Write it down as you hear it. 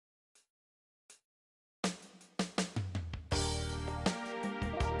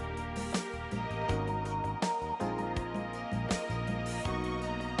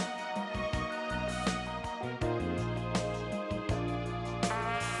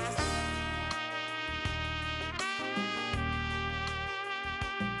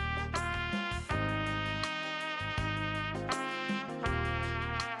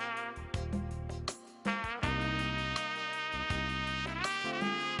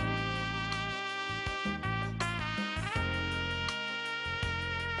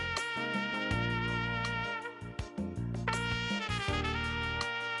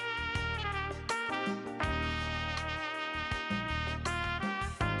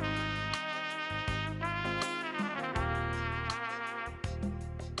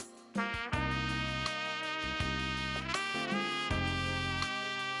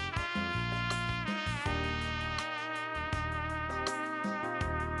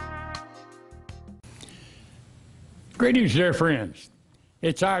Greetings, dear friends.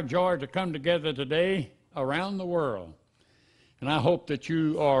 It's our joy to come together today around the world. And I hope that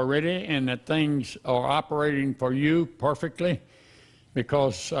you are ready and that things are operating for you perfectly,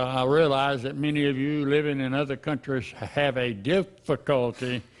 because I realize that many of you living in other countries have a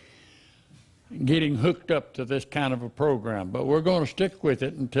difficulty getting hooked up to this kind of a program. But we're going to stick with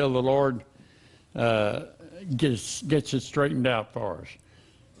it until the Lord gets it straightened out for us.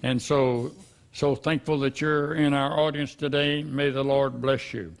 And so thankful that you're in our audience today. May the Lord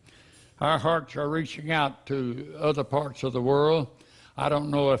bless you. Our hearts are reaching out to other parts of the world. I don't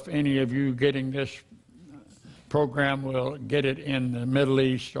know if any of you getting this program will get it in the Middle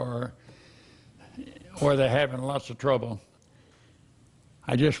East or where they're having lots of trouble.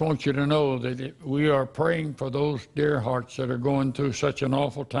 I just want you to know that we are praying for those dear hearts that are going through such an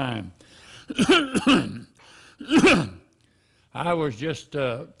awful time. I was just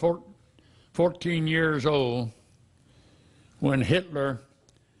 14 years old when Hitler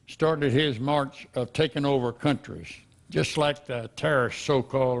started his march of taking over countries, just like the terrorists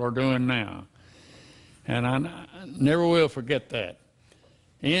so-called are doing now. And I never will forget that.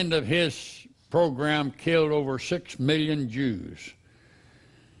 The end of his program killed over 6 million Jews.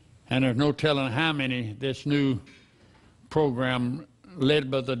 And there's no telling how many this new program led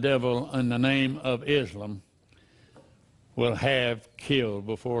by the devil in the name of Islam will have killed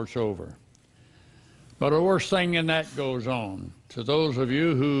before it's over. But the worst thing in that goes on. To those of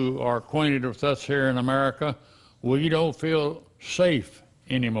you who are acquainted with us here in America, we don't feel safe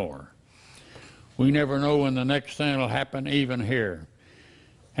anymore. We never know when the next thing will happen, even here.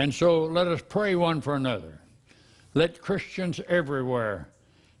 And so let us pray one for another. Let Christians everywhere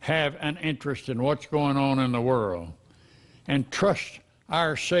have an interest in what's going on in the world and trust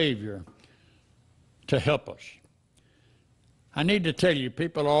our Savior to help us. I need to tell you,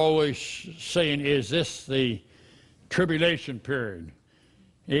 people are always saying, is this the tribulation period?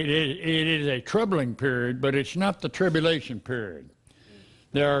 It is a troubling period, but it's not the tribulation period.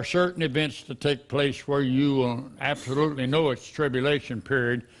 There are certain events that take place where you will absolutely know it's tribulation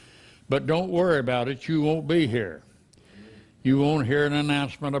period, but don't worry about it. You won't be here. You won't hear an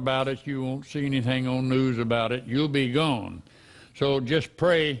announcement about it. You won't see anything on news about it. You'll be gone. So just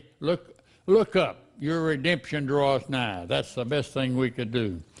pray, look up. Your redemption draws nigh. That's the best thing we could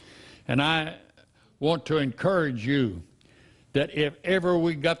do. And I want to encourage you that if ever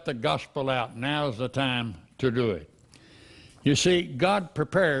we got the gospel out, now's the time to do it. You see, God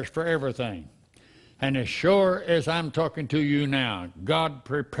prepares for everything. And as sure as I'm talking to you now, God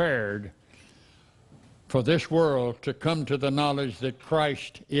prepared for this world to come to the knowledge that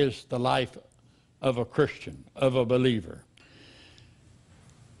Christ is the life of a Christian, of a believer.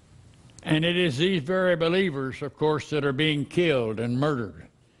 And it is these very believers, of course, that are being killed and murdered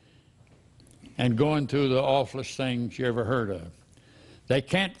and going through the awfulest things you ever heard of. They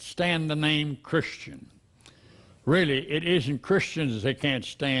can't stand the name Christian. Really, it isn't Christians they can't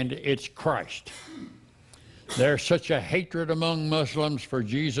stand, it's Christ. There's such a hatred among Muslims for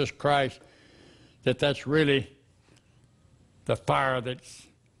Jesus Christ that that's really the fire that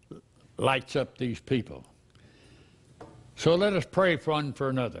lights up these people. So let us pray one for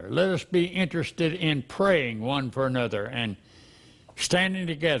another. Let us be interested in praying one for another and standing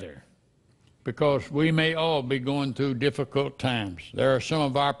together, because we may all be going through difficult times. There are some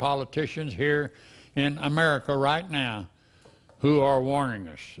of our politicians here in America right now who are warning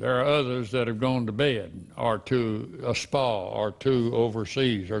us. There are others that have gone to bed or to a spa or to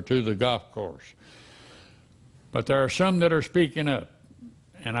overseas or to the golf course. But there are some that are speaking up,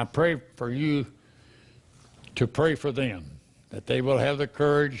 and I pray for you to pray for them, that they will have the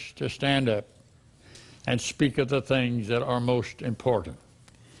courage to stand up and speak of the things that are most important.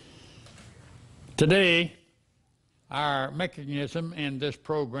 Today, our mechanism in this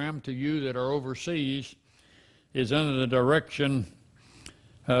program to you that are overseas is under the direction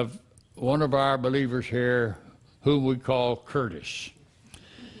of one of our believers here, whom we call Curtis.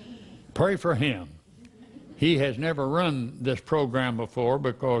 Pray for him. He has never run this program before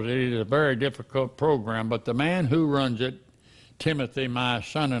because it is a very difficult program, but the man who runs it, Timothy, my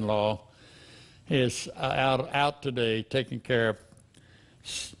son-in-law, is out today taking care of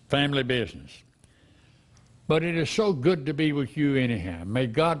family business. But it is so good to be with you anyhow. May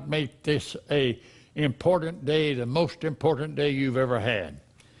God make this an important day, the most important day you've ever had.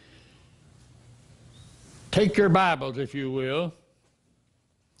 Take your Bibles, if you will,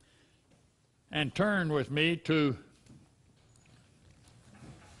 and turn with me to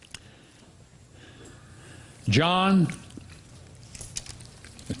John.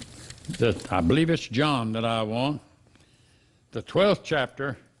 I believe it's John that I want, the 12th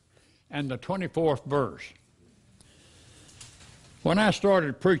chapter and the 24th verse. When I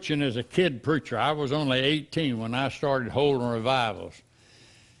started preaching as a kid preacher, I was only 18 when I started holding revivals.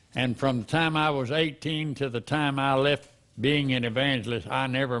 And from the time I was 18 to the time I left being an evangelist, I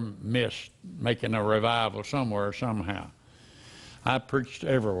never missed making a revival somewhere, somehow. I preached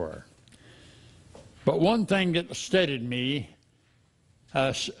everywhere. But one thing that steadied me,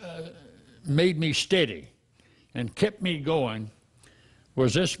 made me steady and kept me going,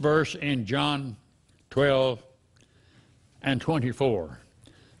 was this verse in John 12 and 24.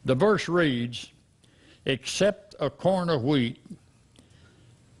 The verse reads, "Except a corn of wheat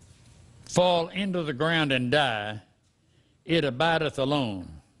fall into the ground and die, it abideth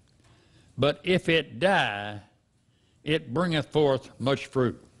alone. But if it die, it bringeth forth much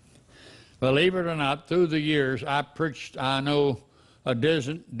fruit." Believe it or not, through the years, I preached, I know, a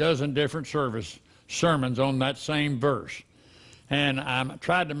dozen different sermons on that same verse. And I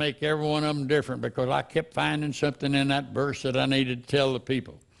tried to make every one of them different because I kept finding something in that verse that I needed to tell the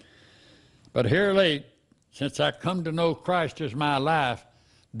people. But here late, since I come to know Christ as my life,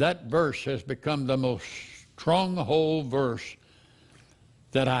 that verse has become the most stronghold verse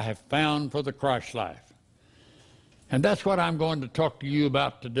that I have found for the Christ life. And that's what I'm going to talk to you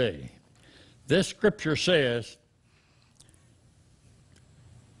about today. This scripture says,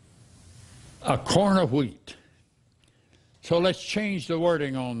 a corn of wheat. So let's change the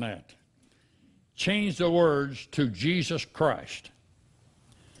wording on that. Change the words to Jesus Christ.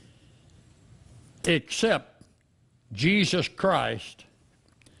 Except Jesus Christ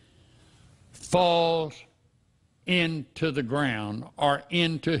falls into the ground or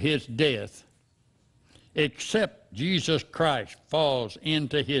into his death, except Jesus Christ falls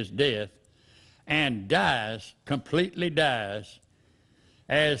into his death and dies, completely dies,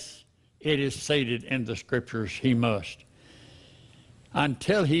 as it is stated in the scriptures he must.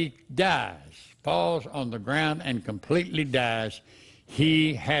 Until he dies, falls on the ground and completely dies,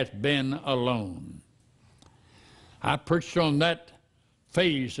 he has been alone. I preached on that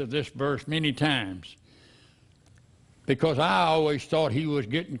phase of this verse many times because I always thought he was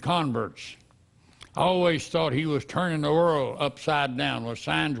getting converts. I always thought he was turning the world upside down with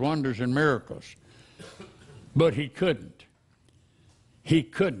signs, wonders, and miracles. But he couldn't. He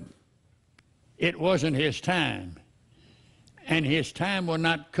couldn't. It wasn't his time. And his time will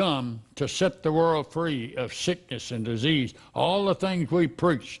not come to set the world free of sickness and disease. All the things we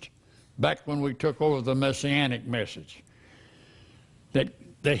preached back when we took over the Messianic message. That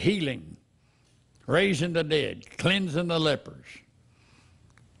the healing, raising the dead, cleansing the lepers,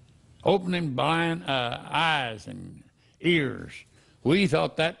 opening blind eyes and ears. We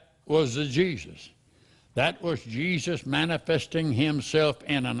thought that was the Jesus. That was Jesus manifesting himself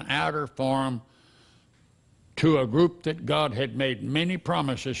in an outer form to a group that God had made many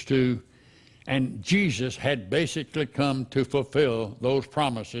promises to, and Jesus had basically come to fulfill those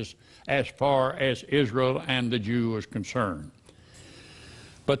promises as far as Israel and the Jew was concerned.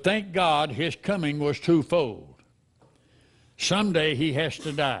 But thank God his coming was twofold. Someday he has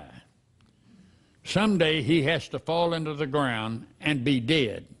to die. Someday he has to fall into the ground and be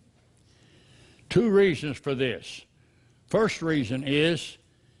dead. Two reasons for this. First reason is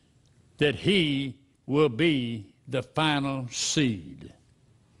that he will be the final seed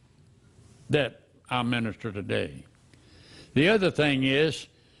that I minister today. The other thing is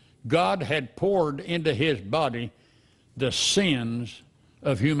God had poured into his body the sins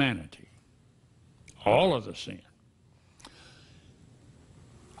of humanity. All of the sin.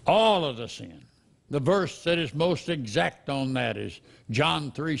 All of the sin. The verse that is most exact on that is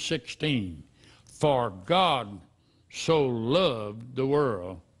John 3:16. For God so loved the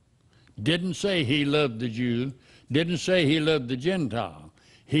world. Didn't say he loved the Jew. Didn't say he loved the Gentile.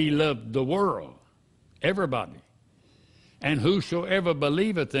 He loved the world. Everybody. And whosoever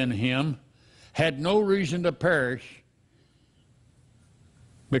believeth in him had no reason to perish,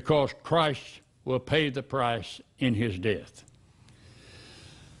 because Christ will pay the price in his death.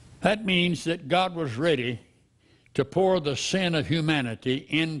 That means that God was ready to pour the sin of humanity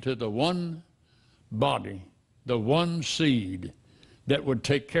into the one body, the one seed that would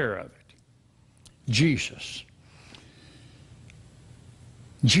take care of it. Jesus.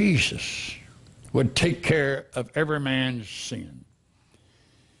 Jesus would take care of every man's sin.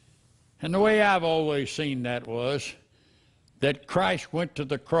 And the way I've always seen that was that Christ went to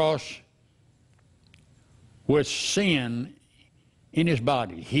the cross with sin in his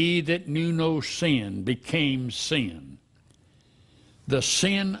body. He that knew no sin became sin. The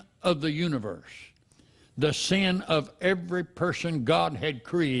sin of the universe, the sin of every person God had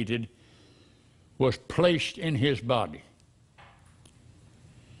created, was placed in his body.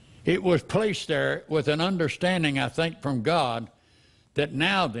 It was placed there with an understanding, I think, from God that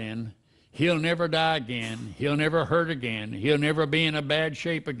now then, he'll never die again, he'll never hurt again, he'll never be in a bad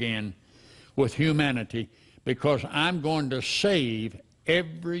shape again with humanity, because I'm going to save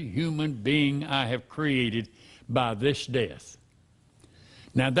every human being I have created by this death.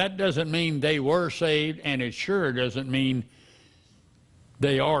 Now, that doesn't mean they were saved, and it sure doesn't mean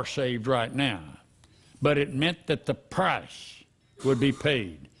they are saved right now. But it meant that the price would be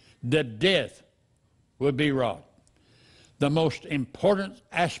paid. The death would be wrought. The most important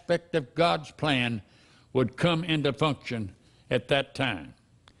aspect of God's plan would come into function at that time.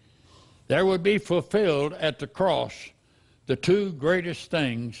 There would be fulfilled at the cross the two greatest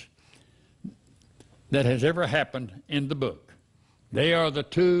things that has ever happened in the book. They are the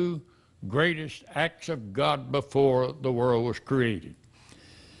two greatest acts of God before the world was created.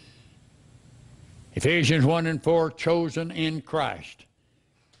 Ephesians 1 and 4, chosen in Christ.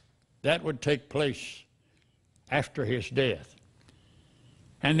 That would take place after his death.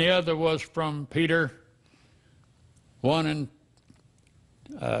 And the other was from Peter 1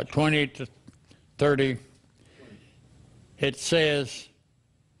 and 20 to 30. It says,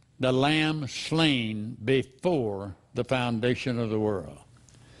 the Lamb slain before the foundation of the world.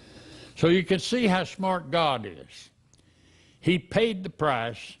 So you can see how smart God is. He paid the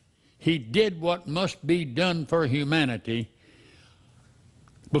price. He did what must be done for humanity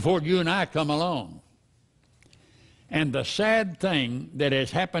before you and I come along. And the sad thing that has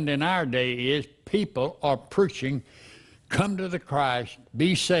happened in our day is people are preaching, come to the Christ,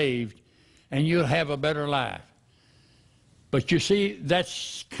 be saved, and you'll have a better life. But you see,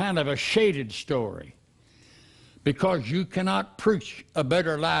 that's kind of a shaded story, because you cannot preach a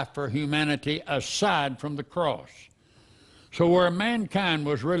better life for humanity aside from the cross. So where mankind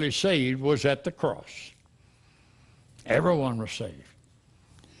was really saved was at the cross. Everyone was saved.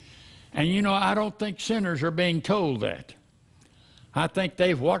 And you know, I don't think sinners are being told that. I think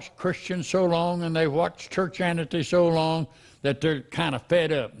they've watched Christians so long and they've watched churchianity so long that they're kind of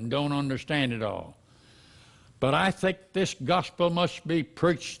fed up and don't understand it all. But I think this gospel must be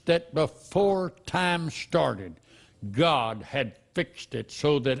preached that before time started, God had fixed it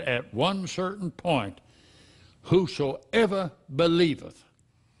so that at one certain point, whosoever believeth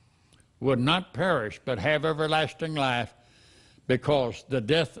would not perish but have everlasting life, because the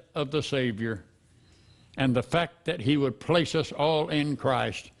death of the Savior and the fact that he would place us all in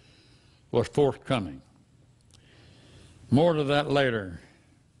Christ was forthcoming. More to that later,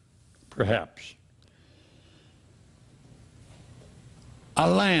 perhaps. A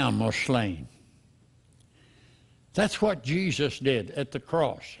lamb was slain. That's what Jesus did at the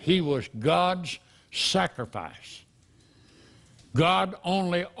cross. He was God's sacrifice. God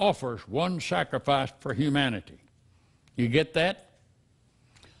only offers one sacrifice for humanity. You get that?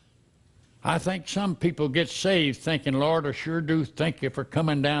 I think some people get saved thinking, Lord, I sure do thank you for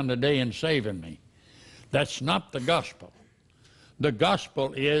coming down today and saving me. That's not the gospel. The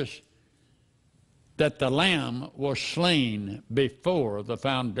gospel is that the Lamb was slain before the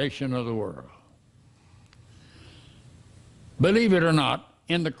foundation of the world. Believe it or not,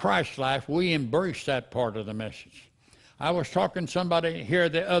 in the Christ life, we embrace that part of the message. I was talking to somebody here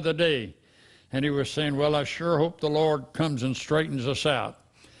the other day, and he was saying, well, I sure hope the Lord comes and straightens us out.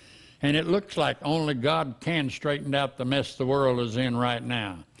 And it looks like only God can straighten out the mess the world is in right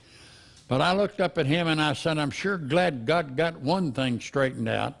now. But I looked up at him and I said, I'm sure glad God got one thing straightened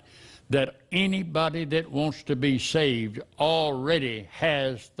out, that anybody that wants to be saved already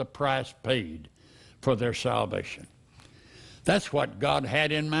has the price paid for their salvation. That's what God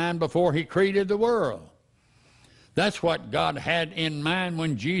had in mind before he created the world. That's what God had in mind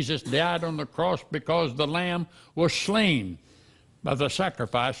when Jesus died on the cross, because the Lamb was slain by the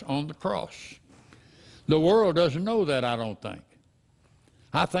sacrifice on the cross. The world doesn't know that, I don't think.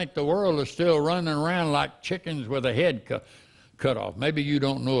 I think the world is still running around like chickens with a head cut off. Maybe you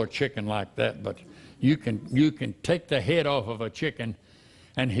don't know a chicken like that, but you can take the head off of a chicken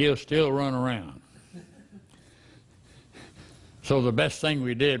and he'll still run around. So the best thing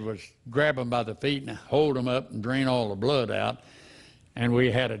we did was grab him by the feet and hold him up and drain all the blood out, and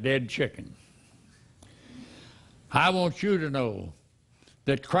we had a dead chicken. I want you to know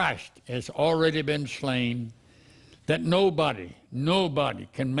that Christ has already been slain, that nobody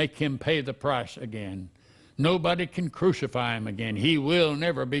can make him pay the price again. Nobody can crucify him again. He will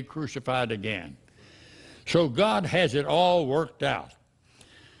never be crucified again. So God has it all worked out.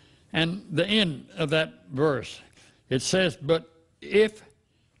 And the end of that verse, it says, but if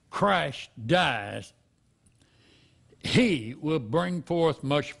Christ dies, he will bring forth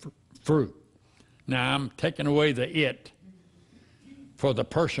much fruit. Now, I'm taking away the it for the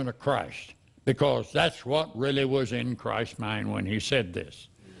person of Christ. because that's what really was in Christ's mind when he said this.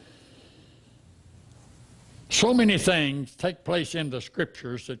 So many things take place in the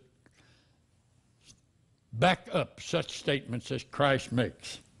Scriptures that back up such statements as Christ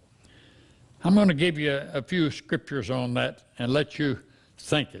makes. I'm going to give you a few scriptures on that and let you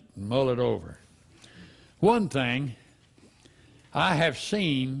think it and mull it over. One thing, I have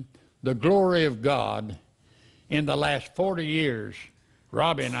seen the glory of God in the last 40 years.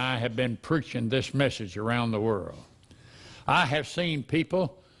 Robbie and I have been preaching this message around the world. I have seen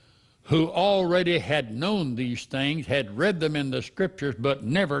people who already had known these things, had read them in the Scriptures, but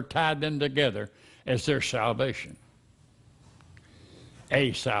never tied them together as their salvation.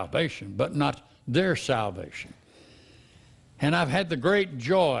 A salvation, but not their salvation. And I've had the great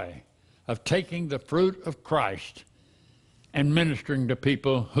joy of taking the fruit of Christ and ministering to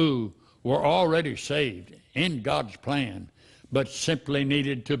people who were already saved in God's plan, but simply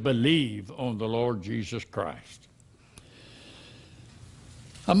needed to believe on the Lord Jesus Christ.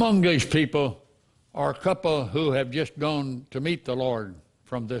 Among these people are a couple who have just gone to meet the Lord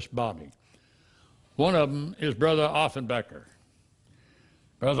from this body. One of them is Brother Offenbecker.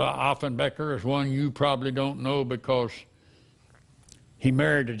 Brother Offenbecker is one you probably don't know because he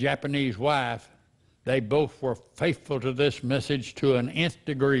married a Japanese wife. They both were faithful to this message to an nth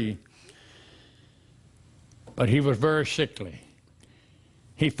degree, but he was very sickly.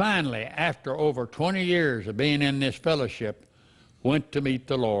 He finally, after over 20 years of being in this fellowship, went to meet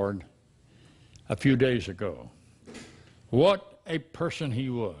the Lord a few days ago. What a person he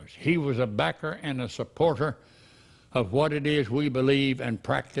was. He was a backer and a supporter of what it is we believe and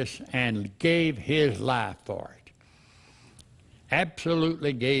practice, and gave his life for it.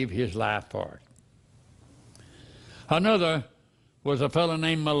 Absolutely gave his life for it. Another was a fellow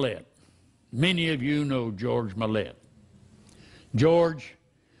named Millett. Many of you know George Millett. George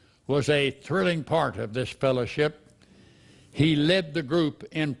was a thrilling part of this fellowship. He led the group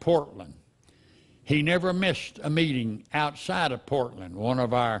in Portland. He never missed a meeting outside of Portland, one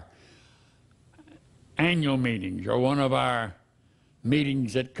of our annual meetings or one of our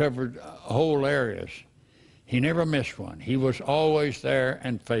meetings that covered whole areas. He never missed one. He was always there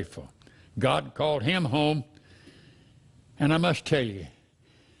and faithful. God called him home, and I must tell you,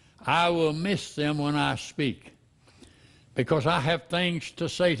 I will miss them when I speak, because I have things to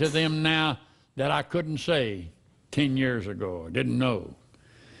say to them now that I couldn't say 10 years ago. I didn't know.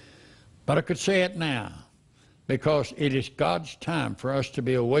 But I could say it now, because it is God's time for us to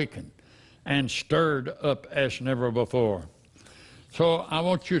be awakened and stirred up as never before. So I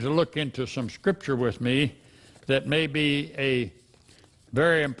want you to look into some scripture with me that may be a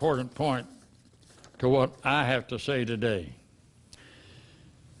very important point to what I have to say today.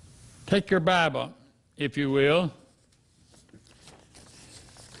 Take your Bible, if you will.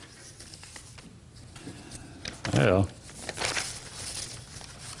 Well,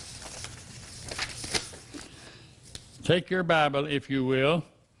 take your Bible, if you will,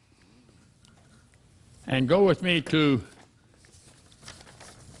 and go with me to,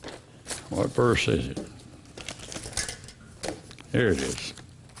 what verse is it? Here it is.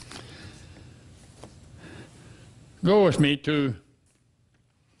 Go with me to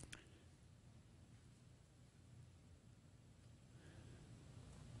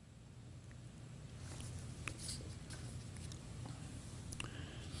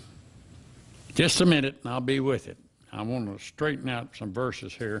just a minute, and I'll be with it. I want to straighten out some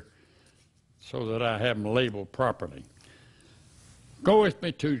verses here so that I have them labeled properly. Go with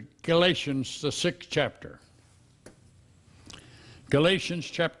me to Galatians, the 6th chapter. Galatians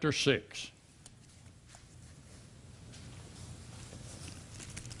chapter 6.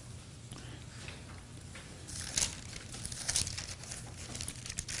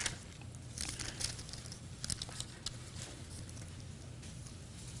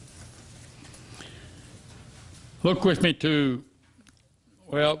 Look with me to,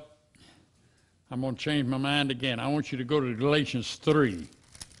 well, I'm going to change my mind again. I want you to go to Galatians 3.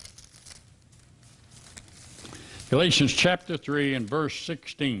 Galatians chapter 3 and verse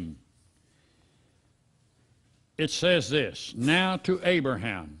 16. It says this, now to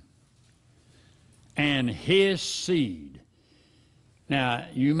Abraham and his seed. Now,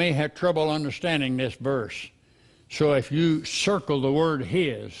 you may have trouble understanding this verse. So if you circle the word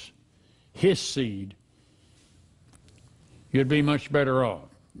his seed, you'd be much better off.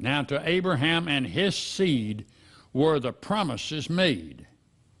 Now to Abraham and his seed were the promises made.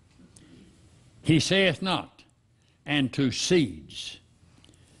 He saith not, and to seeds.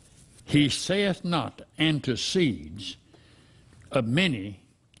 He saith not, and to seeds of many,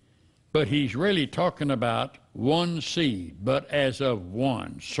 but he's really talking about one seed, but as of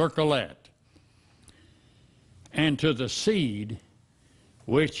one. Circle that. and to the seed,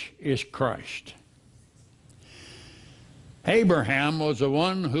 which is Christ. Abraham was the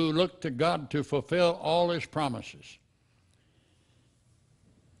one who looked to God to fulfill all his promises.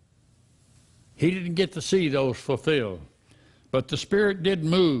 He didn't get to see those fulfilled, but the Spirit did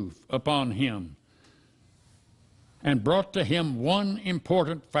move upon him and brought to him one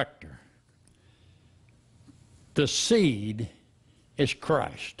important factor. The seed is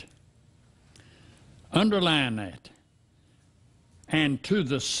Christ. Underline that. And to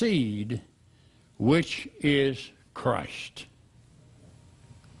the seed, which is Christ.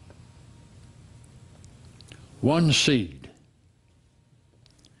 One seed.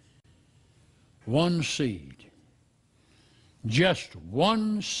 One seed. Just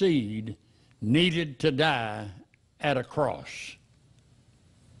one seed needed to die at a cross.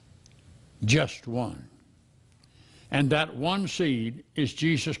 Just one. And that one seed is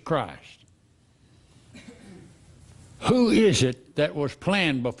Jesus Christ. Who is it that was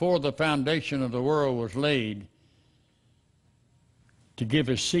planned before the foundation of the world was laid to give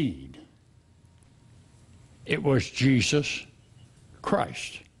his seed? It was Jesus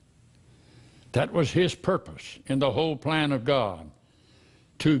Christ. That was his purpose in the whole plan of God,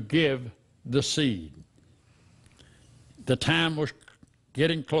 to give the seed. The time was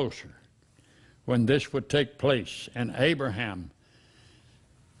getting closer when this would take place, and Abraham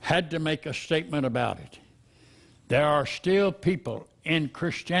had to make a statement about it. There are still people in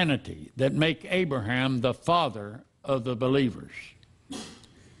Christianity that make Abraham the father of the believers.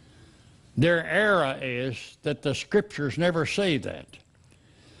 Their error is that the Scriptures never say that.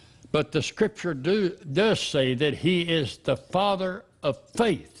 But the Scripture does say that he is the father of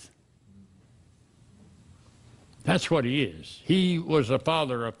faith. That's what he is. He was the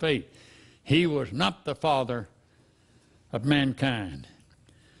father of faith. He was not the father of mankind.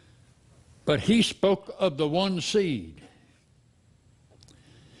 But he spoke of the one seed.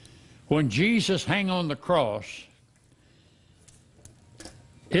 When Jesus hung on the cross,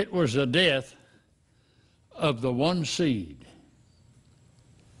 it was the death of the one seed.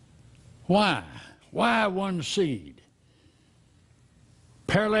 Why? Why one seed?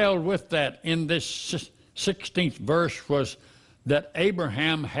 Paralleled with that in this 16th verse was that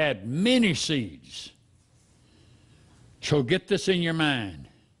Abraham had many seeds. So get this in your mind.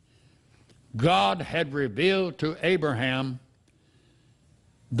 God had revealed to Abraham,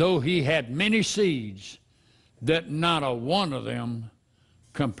 though he had many seeds, that not a one of them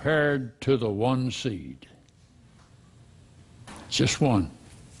compared to the one seed. Just one.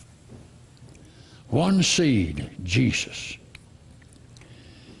 One seed, Jesus.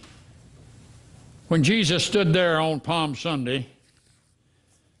 When Jesus stood there on Palm Sunday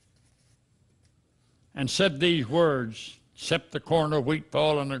and said these words, "Except the corn of wheat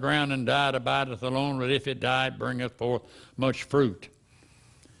fall on the ground and died, abideth alone, but if it died, bringeth forth much fruit."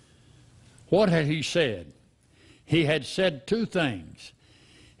 What had he said? He had said two things.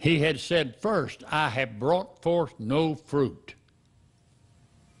 He had said, first, I have brought forth no fruit.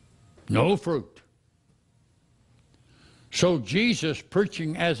 No fruit. So Jesus,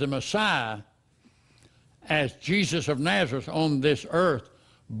 preaching as a Messiah, as Jesus of Nazareth on this earth,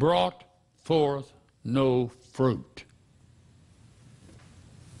 brought forth no fruit.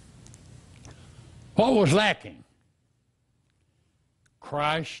 What was lacking?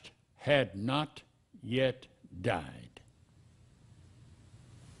 Christ had not yet died.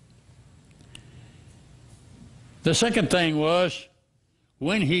 The second thing was,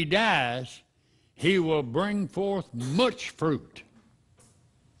 when he dies, he will bring forth much fruit.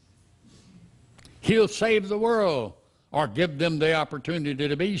 He'll save the world or give them the opportunity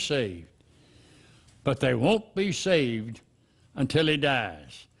to be saved. But they won't be saved until he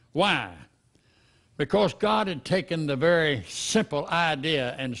dies. Why? Because God had taken the very simple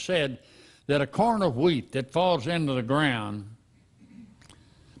idea and said that a corn of wheat that falls into the ground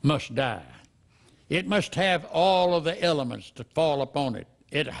must die. It must have all of the elements to fall upon it.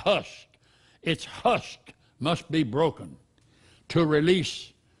 Its husk must be broken to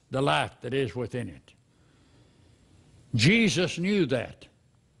release the life that is within it. Jesus knew that.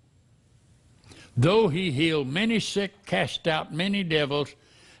 Though he healed many sick, cast out many devils,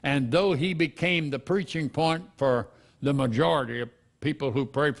 and though he became the preaching point for the majority of people who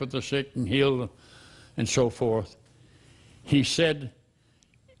pray for the sick and heal and so forth, he said,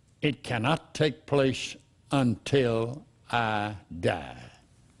 it cannot take place until I die.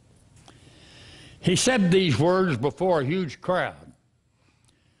 He said these words before a huge crowd.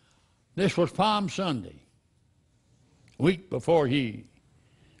 This was Palm Sunday, a week before he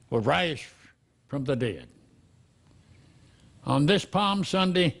was raised from the dead. On this Palm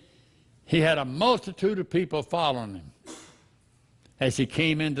Sunday, he had a multitude of people following him as he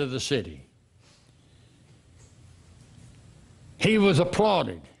came into the city. He was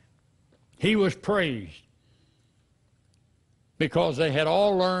applauded. He was praised because they had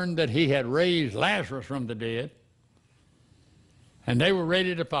all learned that he had raised Lazarus from the dead, and they were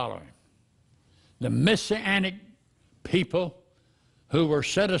ready to follow him. The Messianic people who were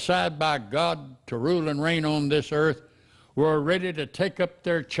set aside by God to rule and reign on this earth were ready to take up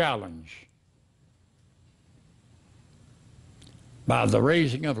their challenge by the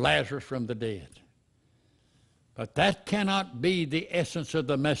raising of Lazarus from the dead. But that cannot be the essence of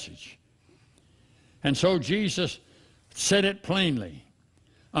the message. And so Jesus said it plainly,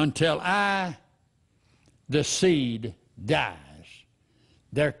 until I, the seed, dies,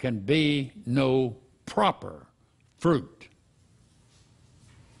 there can be no proper fruit.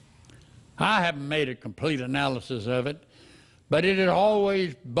 I haven't made a complete analysis of it, but it had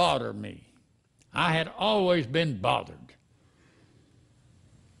always bothered me. I had always been bothered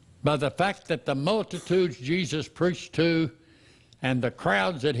by the fact that the multitudes Jesus preached to and the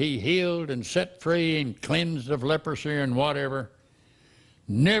crowds that he healed and set free and cleansed of leprosy and whatever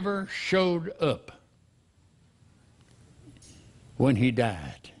never showed up when he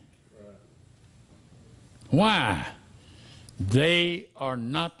died. Why? They are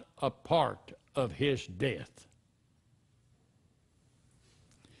not a part of his death.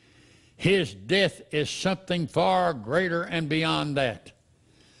 His death is something far greater and beyond that.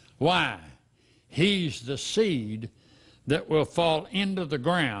 Why? He's the seed that will fall into the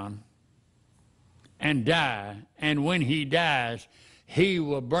ground and die, and when he dies, he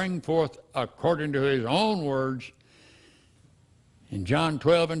will bring forth, according to his own words, in John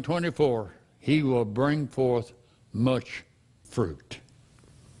 12 and 24, he will bring forth much fruit.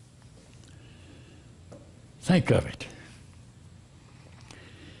 Think of it.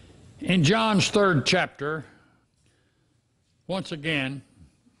 In John's 3rd chapter, once again,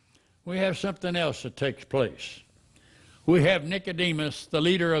 we have something else that takes place. We have Nicodemus, the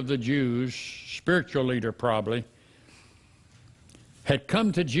leader of the Jews, spiritual leader probably, had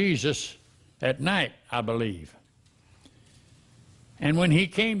come to Jesus at night, I believe. And when he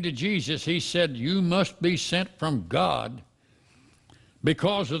came to Jesus, he said, "You must be sent from God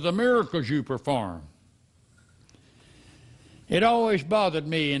because of the miracles you perform." It always bothered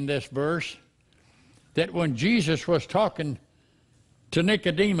me in this verse that when Jesus was talking to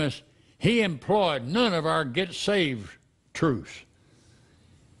Nicodemus, he employed none of our get saved truths.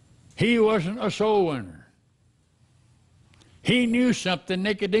 He wasn't a soul winner. He knew something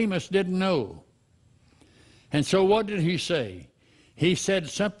Nicodemus didn't know. And so what did he say? He said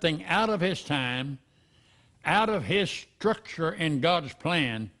something out of his time, out of his structure in God's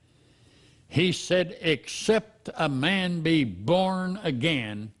plan. He said, except a man be born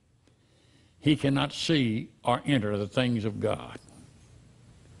again, he cannot see or enter the things of God.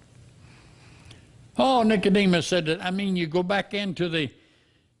 Oh, Nicodemus said that, I mean, you go back into the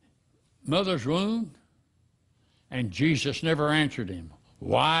mother's womb, and Jesus never answered him.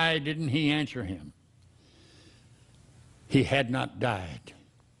 Why didn't he answer him? He had not died.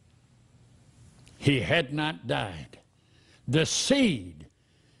 He had not died. The seed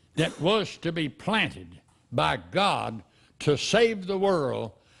that was to be planted by God to save the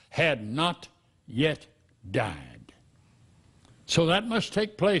world had not yet died. So that must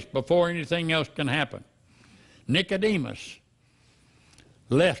take place before anything else can happen. Nicodemus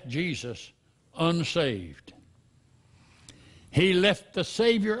left Jesus unsaved. He left the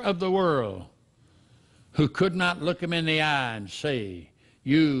Savior of the world, who could not look him in the eye and say,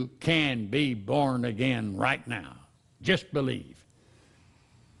 "You can be born again right now. Just believe."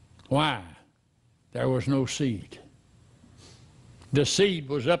 Why? There was no seed. The seed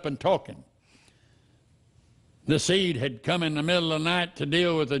was up and talking. The seed had come in the middle of the night to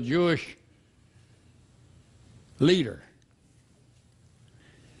deal with a Jewish leader.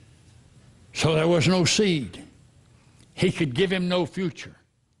 So there was no seed. He could give him no future.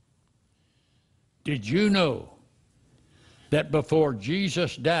 Did you know that before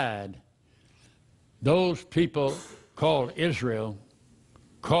Jesus died, those people called Israel,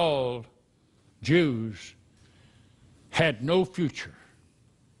 called Jews, had no future?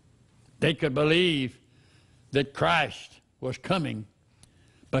 They could believe that Christ was coming,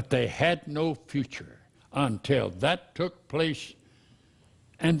 but they had no future until that took place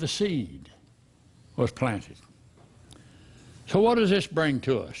and the seed was planted. So what does this bring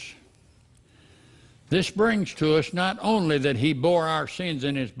to us? This brings to us not only that he bore our sins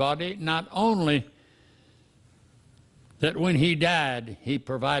in his body, not only that when he died, he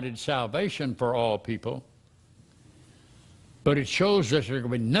provided salvation for all people, But it shows that there's going to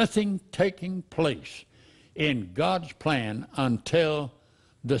be nothing taking place in God's plan until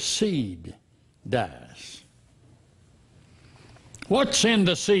the seed dies. What's in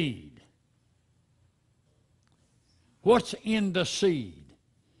the seed? What's in the seed?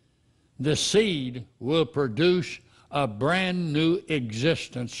 The seed will produce a brand new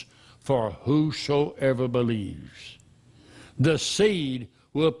existence for whosoever believes. The seed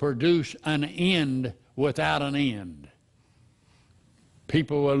will produce an end without an end.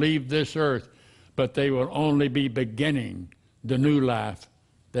 People will leave this earth, but they will only be beginning the new life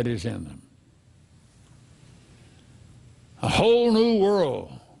that is in them. A whole new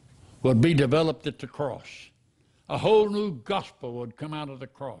world would be developed at the cross. A whole new gospel would come out of the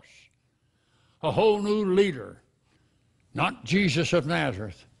cross. A whole new leader, not Jesus of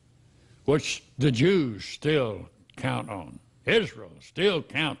Nazareth, which the Jews still count on. Israel still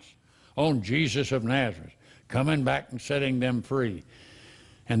counts on Jesus of Nazareth, coming back and setting them free.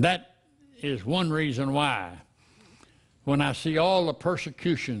 And that is one reason why, when I see all the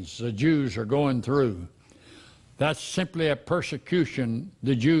persecutions the Jews are going through, that's simply a persecution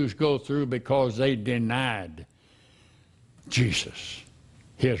the Jews go through because they denied Jesus,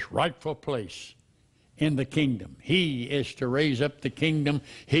 his rightful place in the kingdom. He is to raise up the kingdom.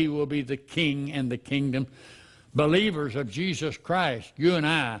 He will be the king in the kingdom. Believers of Jesus Christ, you and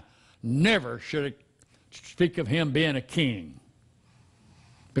I, never should speak of him being a king,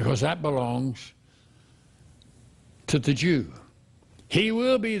 because that belongs to the Jew. He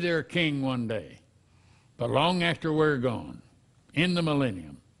will be their king one day, but long after we're gone, in the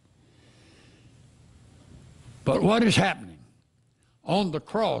millennium. But what is happening? On the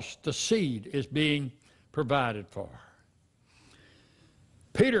cross, the seed is being provided for.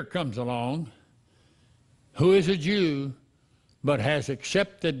 Peter comes along, who is a Jew, but has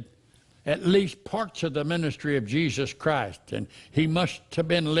accepted at least parts of the ministry of Jesus Christ, and he must have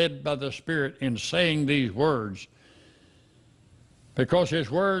been led by the Spirit in saying these words, because his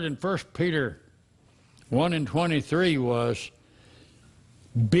word in 1 Peter 1:23 was,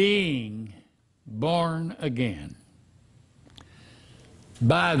 being born again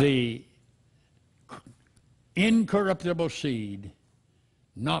by the incorruptible seed,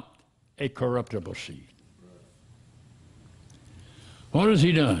 not a corruptible seed. What has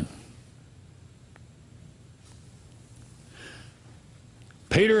he done?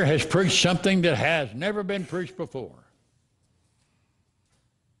 Peter has preached something that has never been preached before.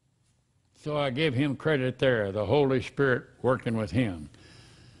 So I give him credit there, the Holy Spirit working with him.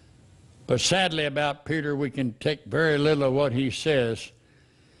 But sadly about Peter, we can take very little of what he says,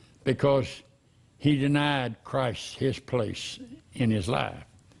 because he denied Christ his place in his life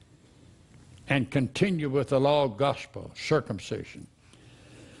and continued with the law of gospel, circumcision.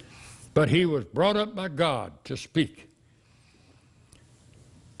 But he was brought up by God to speak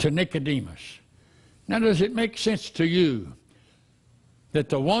to Nicodemus. Now, does it make sense to you that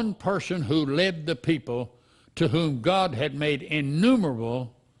the one person who led the people, to whom God had made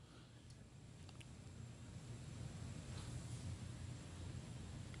innumerable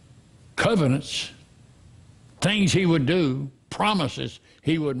covenants, things he would do, promises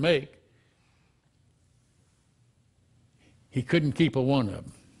he would make, he couldn't keep a one of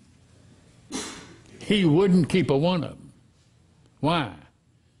them. He wouldn't keep a one of them. Why?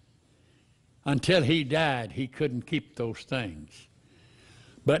 Until he died, he couldn't keep those things.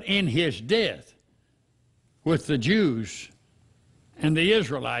 But in his death, with the Jews and the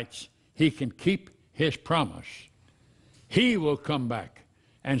Israelites, he can keep his promise. He will come back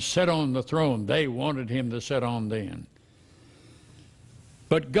and sit on the throne they wanted him to sit on then.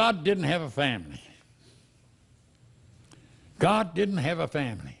 But God didn't have a family. God didn't have a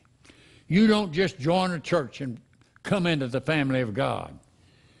family. You don't just join a church and come into the family of God.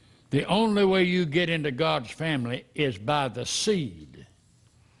 The only way you get into God's family is by the seed.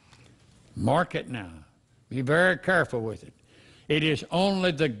 Mark it now. Be very careful with it. It is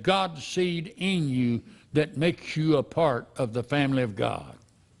only the God seed in you that makes you a part of the family of God.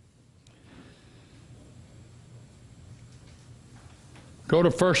 Go to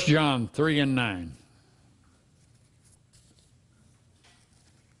 1 John 3:9.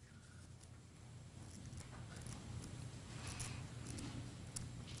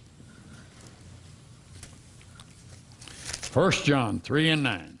 First John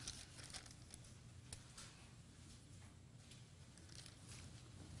 3:9.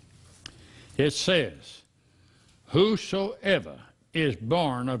 It says, whosoever is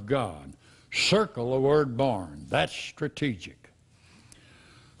born of God. Circle the word born. That's strategic.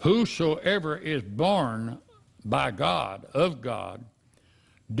 Whosoever is born by God, of God,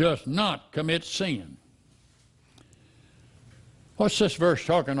 does not commit sin. What's this verse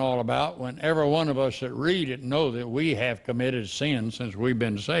talking all about when every one of us that read it know that we have committed sin since we've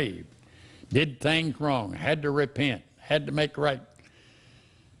been saved? Did things wrong, had to repent, had to make right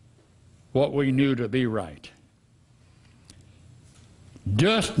what we knew to be right.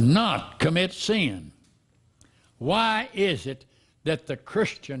 Does not commit sin. Why is it that the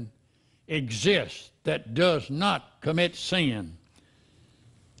Christian exists that does not commit sin?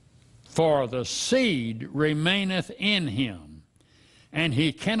 For the seed remaineth in him, and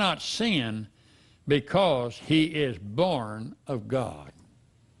he cannot sin because he is born of God.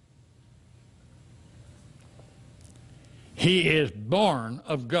 He is born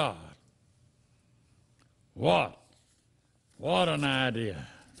of God. What an idea.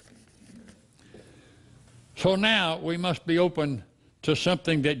 So now we must be open to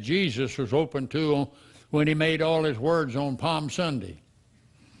something that Jesus was open to when he made all his words on Palm Sunday.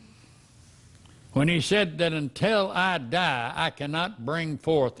 When he said that until I die, I cannot bring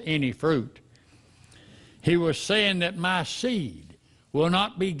forth any fruit. He was saying that my seed will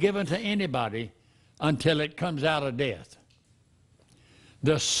not be given to anybody until it comes out of death.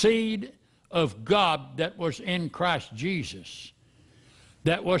 The seed of God that was in Christ Jesus,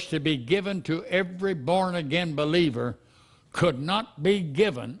 that was to be given to every born-again believer, could not be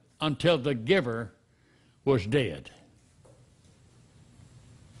given until the giver was dead.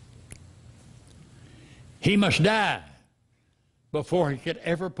 He must die before he could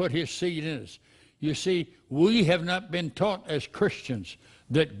ever put his seed in us. You see, we have not been taught as Christians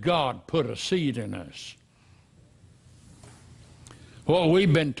that God put a seed in us. What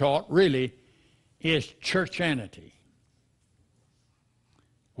we've been taught really is churchianity.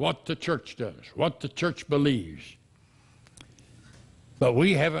 What the church does, what the church believes. But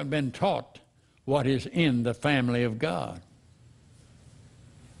we haven't been taught what is in the family of God.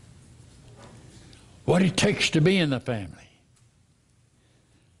 What it takes to be in the family.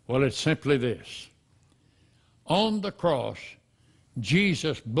 Well, it's simply this. On the cross,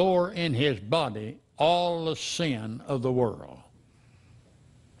 Jesus bore in his body all the sin of the world.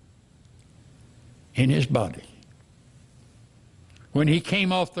 In his body. When he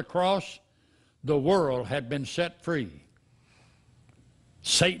came off the cross, the world had been set free.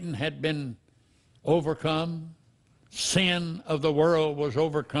 Satan had been overcome. Sin of the world was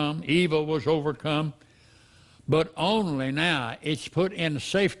overcome. Evil was overcome. But only now it's put in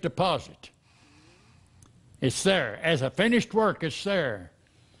safe deposit. It's there. As a finished work, it's there.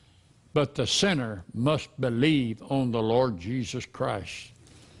 But the sinner must believe on the Lord Jesus Christ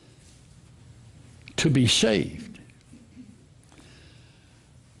to be saved.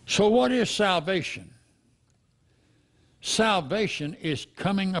 So what is salvation? Salvation is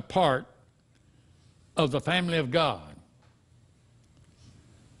coming a part of the family of God.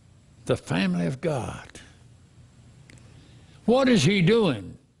 The family of God. What is he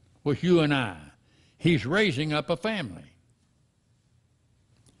doing with you and I? He's raising up a family.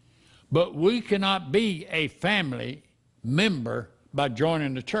 But we cannot be a family member by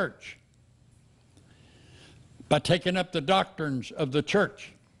joining the church, by taking up the doctrines of the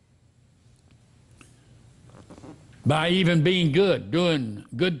church, by even being good, doing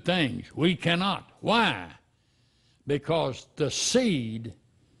good things. We cannot. Why? Because the seed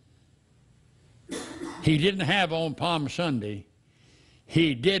he didn't have on Palm Sunday,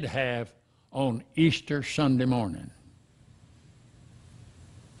 he did have on Easter Sunday morning.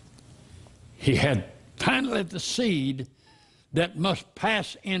 He had finally the seed that must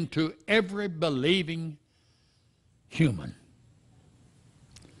pass into every believing human.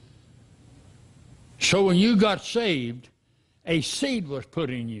 So when you got saved, a seed was put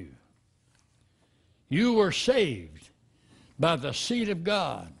in you. You were saved by the seed of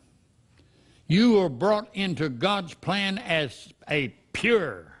God. You were brought into God's plan as a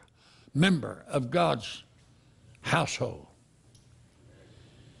pure member of God's household.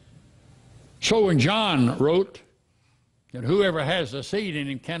 So when John wrote that whoever has the seed in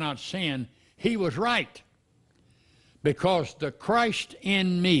him cannot sin, he was right. Because the Christ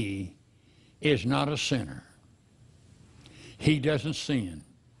in me is not a sinner. He doesn't sin.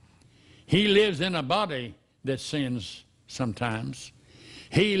 He lives in a body that sins sometimes.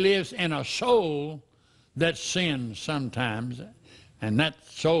 He lives in a soul that sins sometimes, and that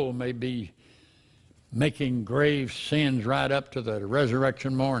soul may be making grave sins right up to the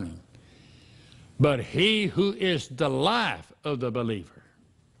resurrection morning. But he who is the life of the believer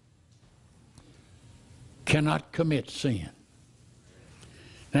cannot commit sin.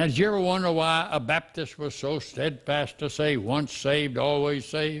 Now, did you ever wonder why a Baptist was so steadfast to say, once saved, always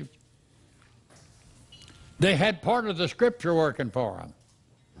saved? They had part of the Scripture working for them.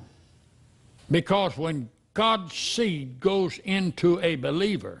 Because when God's seed goes into a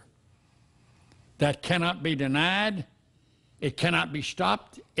believer, that cannot be denied, it cannot be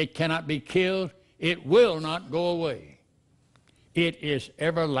stopped, it cannot be killed, it will not go away. It is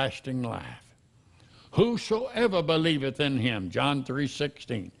everlasting life. Whosoever believeth in him, John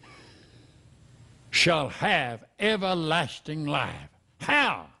 3:16, shall have everlasting life.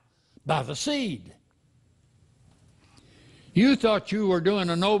 How? By the seed. You thought you were doing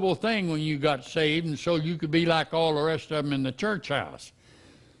a noble thing when you got saved, and so you could be like all the rest of them in the church house.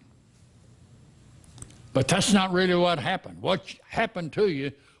 But that's not really what happened. What happened to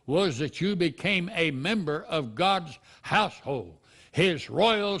you was that you became a member of God's household, his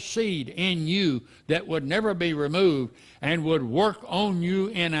royal seed in you that would never be removed and would work on you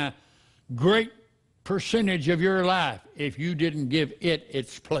in a great percentage of your life if you didn't give it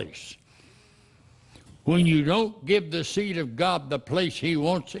its place. When you don't give the seed of God the place he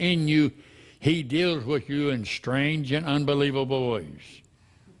wants in you, he deals with you in strange and unbelievable ways.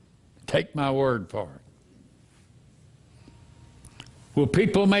 Take my word for it. Will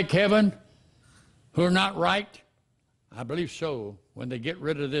people make heaven who are not right? I believe so. When they get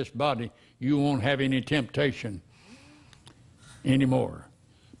rid of this body, you won't have any temptation anymore.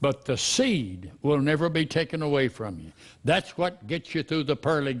 But the seed will never be taken away from you. That's what gets you through the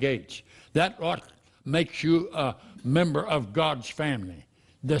pearly gates. That's what makes you a member of God's family.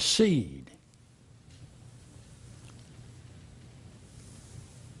 The seed.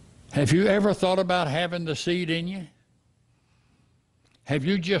 Have you ever thought about having the seed in you? Have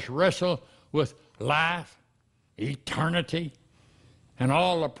you just wrestled with life, eternity, and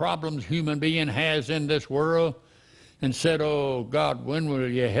all the problems human being has in this world and said, oh God, when will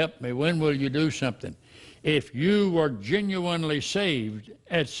you help me? When will you do something? If you were genuinely saved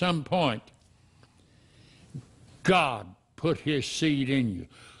at some point, God put his seed in you.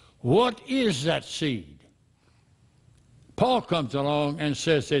 What is that seed? Paul comes along and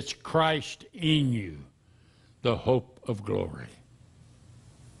says it's Christ in you, the hope of glory.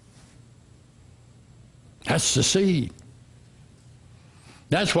 That's the seed.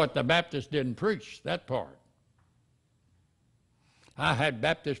 That's what the Baptists didn't preach, that part. I had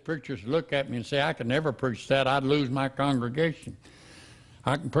Baptist preachers look at me and say, I could never preach that. I'd lose my congregation.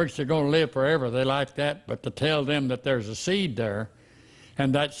 I can preach they're going to live forever. They like that. But to tell them that there's a seed there,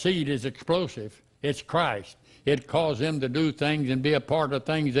 and that seed is explosive, it's Christ. It caused them to do things and be a part of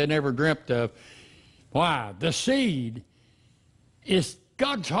things they never dreamt of. Why? The seed is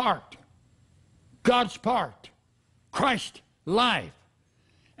God's heart, God's part, Christ's life.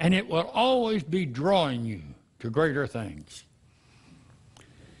 And it will always be drawing you to greater things.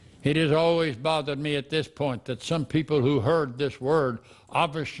 It has always bothered me at this point that some people who heard this word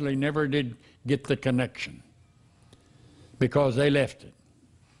obviously never did get the connection because they left it.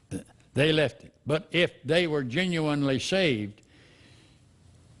 They left it. But if they were genuinely saved,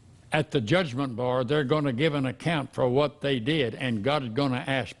 at the judgment bar, they're going to give an account for what they did, and God is going to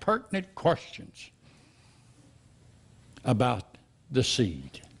ask pertinent questions about the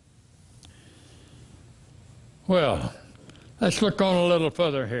seed. Well, let's look on a little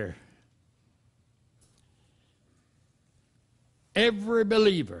further here. Every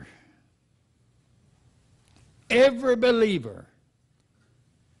believer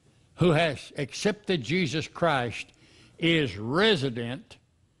who has accepted Jesus Christ is resident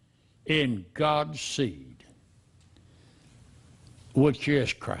in God's seed, which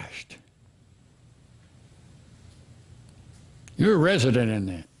is Christ. You're resident in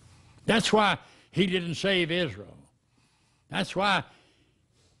that. That's why he didn't save Israel. That's why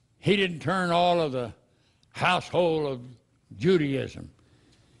he didn't turn all of the household of Judaism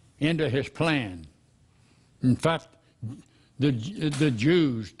into his plan. In fact, the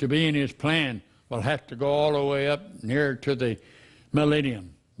Jews, to be in his plan, will have to go all the way up near to the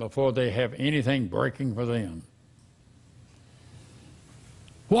millennium before they have anything breaking for them.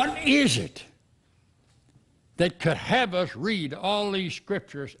 What is it that could have us read all these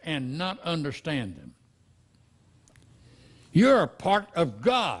scriptures and not understand them? You're a part of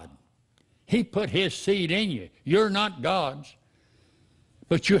God. He put his seed in you. You're not God's,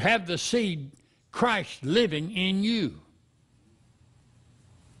 but you have the seed, Christ, living in you.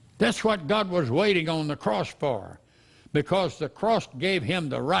 That's what God was waiting on the cross for, because the cross gave him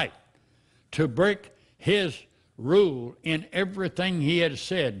the right to break his rule in everything he had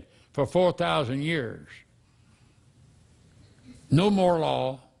said for 4,000 years. No more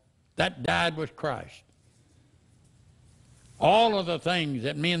law. That died with Christ. All of the things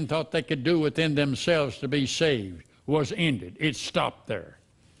that men thought they could do within themselves to be saved was ended. It stopped there.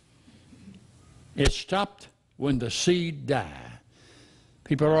 It stopped when the seed died.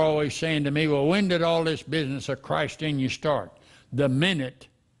 People are always saying to me, well, when did all this business of Christ in you start? The minute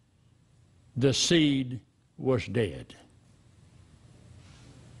the seed was dead.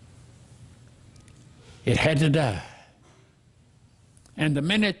 It had to die. And the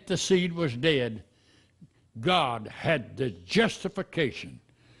minute the seed was dead, God had the justification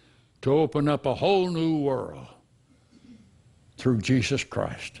to open up a whole new world through Jesus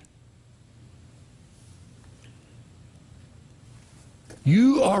Christ.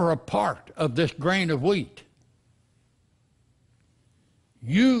 You are a part of this grain of wheat.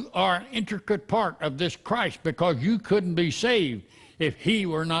 You are an intricate part of this Christ, because you couldn't be saved if he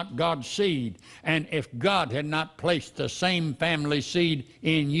were not God's seed and if God had not placed the same family seed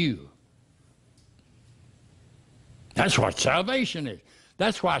in you. That's what salvation is.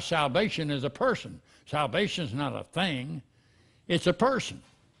 That's why salvation is a person. Salvation is not a thing. It's a person.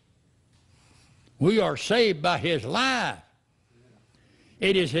 We are saved by his life.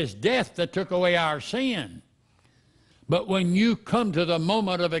 It is his death that took away our sin. But when you come to the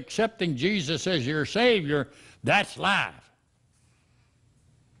moment of accepting Jesus as your Savior, that's life.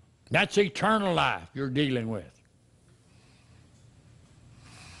 That's eternal life you're dealing with.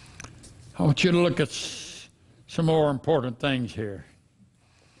 I want you to look at some more important things here.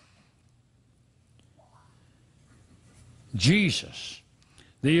 Jesus,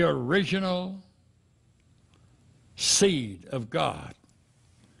 the original seed of God,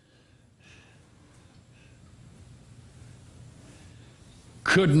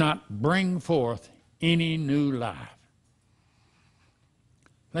 could not bring forth any new life.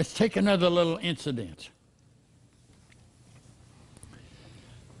 Let's take another little incident.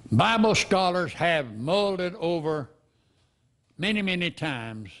 Bible scholars have mulled it over many, many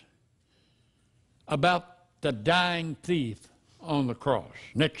times about the dying thief on the cross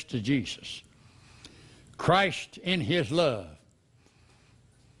next to Jesus. Christ in his love,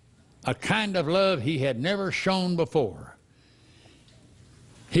 a kind of love he had never shown before.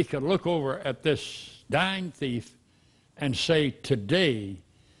 He could look over at this dying thief and say, today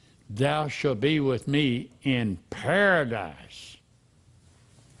thou shalt be with me in paradise.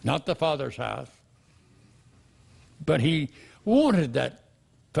 Not the Father's house. But he wanted that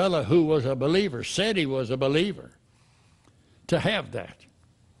fellow who was a believer, said he was a believer, to have that.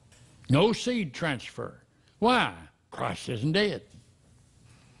 No seed transfer. Why? Christ isn't dead.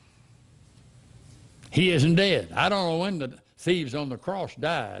 He isn't dead. I don't know when the thieves on the cross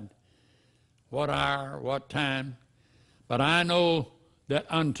died, what hour, what time, but I know that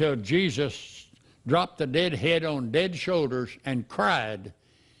until Jesus dropped the dead head on dead shoulders and cried,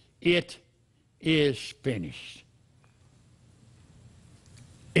 it is finished.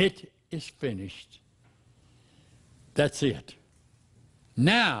 It is finished. That's it.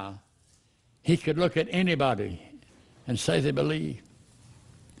 Now, he could look at anybody and say they believe.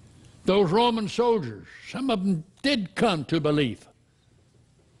 Those Roman soldiers, some of them did come to belief.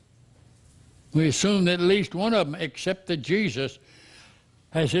 We assume that at least one of them accepted Jesus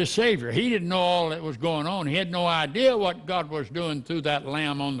as his Savior. He didn't know all that was going on. He had no idea what God was doing through that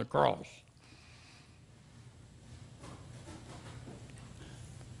lamb on the cross.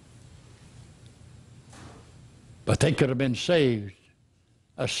 But they could have been saved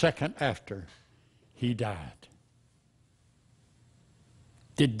a second after he died.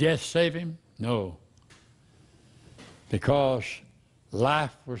 Did death save him? No. Because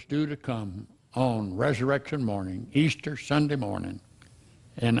life was due to come on resurrection morning, Easter Sunday morning,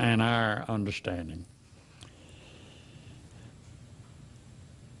 in our understanding.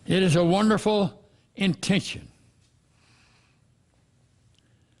 It is a wonderful intention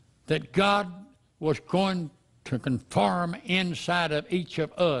that God was going to conform inside of each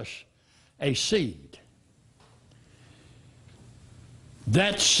of us a seed.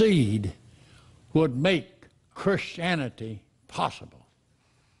 That seed would make Christianity possible.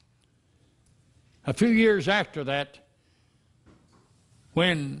 A few years after that,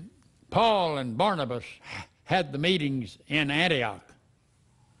 when Paul and Barnabas had the meetings in Antioch,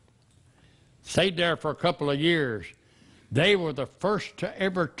 stayed there for a couple of years, they were the first to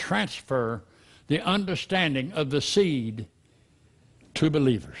ever transfer the understanding of the seed to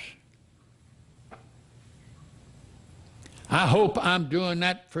believers. I hope I'm doing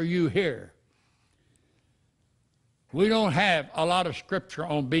that for you here. We don't have a lot of scripture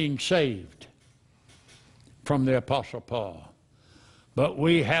on being saved from the Apostle Paul, but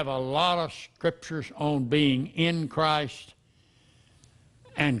we have a lot of scriptures on being in Christ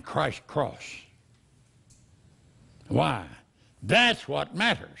and Christ's cross. Why? That's what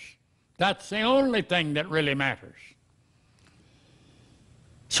matters. That's the only thing that really matters.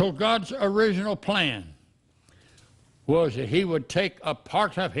 So God's original plan was that he would take a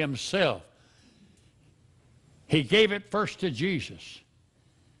part of himself. He gave it first to Jesus.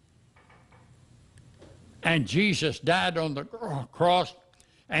 And Jesus died on the cross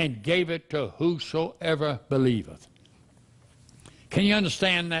and gave it to whosoever believeth. Can you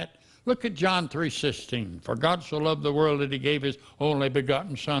understand that? Look at John 3:16. For God so loved the world that he gave his only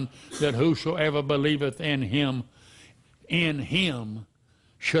begotten Son, that whosoever believeth in him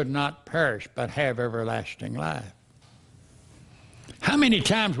should not perish, but have everlasting life. How many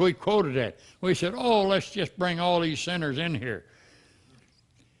times we quoted that? We said, oh, let's just bring all these sinners in here.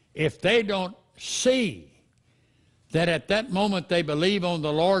 If they don't see that at that moment they believe on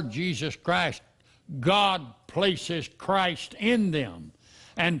the Lord Jesus Christ, God places Christ in them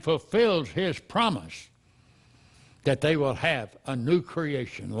and fulfills his promise that they will have a new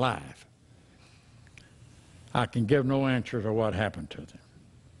creation life, I can give no answer to what happened to them.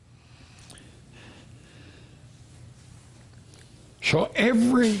 So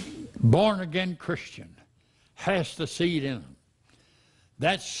every born-again Christian has the seed in them.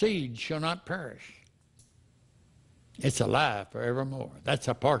 That seed shall not perish. It's alive forevermore. That's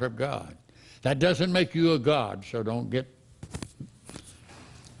a part of God. That doesn't make you a God, so don't get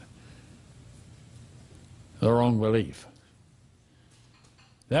the wrong belief.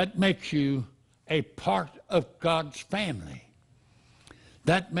 That makes you a part of God's family.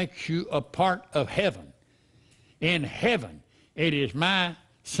 That makes you a part of heaven. In heaven, it is my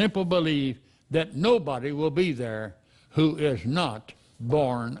simple belief that nobody will be there who is not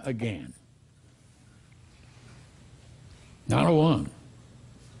born again. Not a one.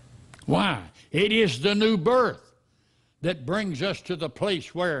 Why? It is the new birth that brings us to the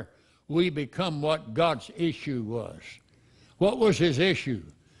place where we become what God's issue was. What was his issue?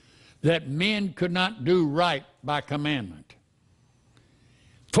 That men could not do right by commandment.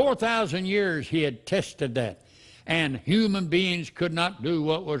 4,000 years he had tested that, and human beings could not do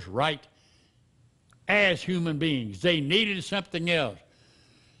what was right as human beings. They needed something else.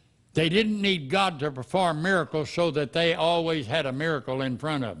 They didn't need God to perform miracles so that they always had a miracle in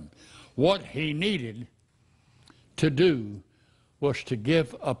front of them. What he needed to do was to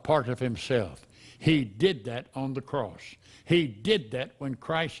give a part of himself. He did that on the cross. He did that when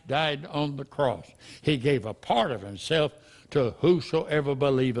Christ died on the cross. He gave a part of himself to whosoever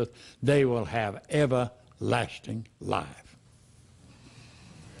believeth, they will have everlasting life.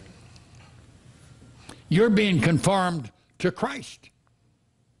 You're being conformed to Christ.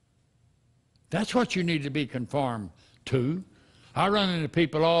 That's what you need to be conformed to. I run into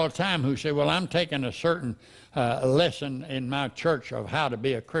people all the time who say, well, I'm taking a certain lesson in my church of how to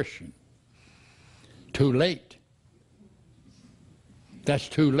be a Christian. Too late. That's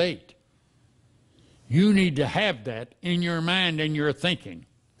too late. You need to have that in your mind and your thinking.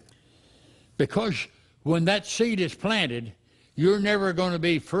 Because when that seed is planted, you're never going to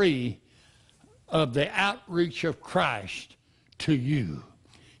be free of the outreach of Christ to you.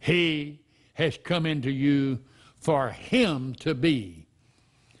 He has come into you for him to be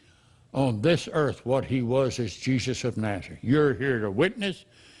on this earth what he was as Jesus of Nazareth. You're here to witness,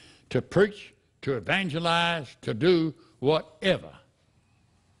 to preach, to evangelize, to do whatever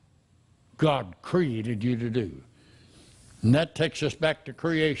God created you to do. And that takes us back to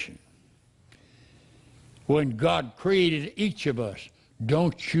creation. When God created each of us,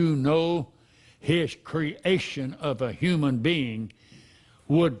 don't you know his creation of a human being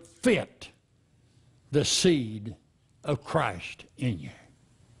would fit the seed of Christ in you?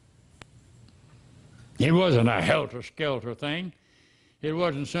 It wasn't a helter-skelter thing. It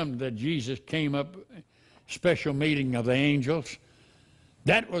wasn't something that Jesus came up, special meeting of the angels.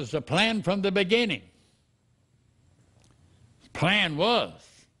 That was the plan from the beginning. The plan was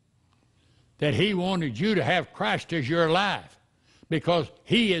that he wanted you to have Christ as your life because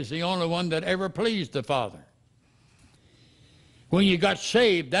he is the only one that ever pleased the Father. When you got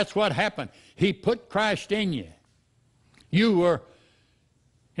saved, that's what happened. He put Christ in you. You were,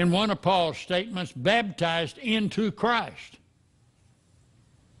 in one of Paul's statements, baptized into Christ.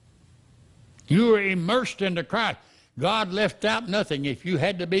 You were immersed into Christ. God left out nothing. If you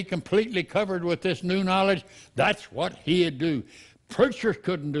had to be completely covered with this new knowledge, that's what he'd do. Preachers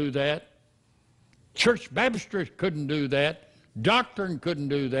couldn't do that. Church Baptists couldn't do that. Doctrine couldn't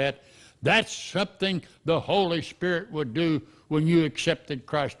do that. That's something the Holy Spirit would do when you accepted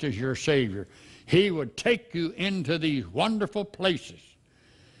Christ as your Savior. He would take you into these wonderful places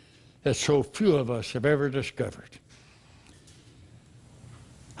that so few of us have ever discovered.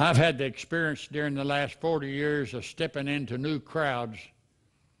 I've had the experience during the last 40 years of stepping into new crowds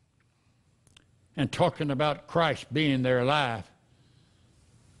and talking about Christ being their life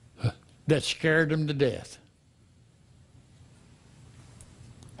that scared them to death.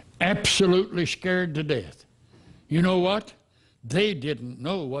 absolutely scared to death. You know what? They didn't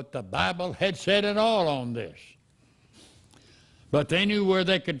know what the Bible had said at all on this. But they knew where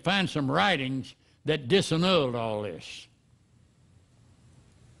they could find some writings that disannulled all this.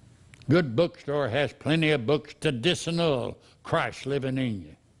 Good bookstore has plenty of books to disannul Christ living in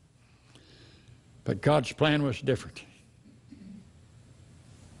you. But God's plan was different.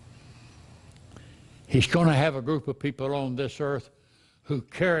 He's going to have a group of people on this earth who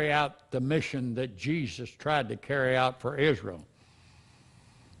carry out the mission that Jesus tried to carry out for Israel.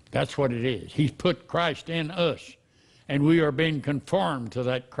 That's what it is. He's put Christ in us, and we are being conformed to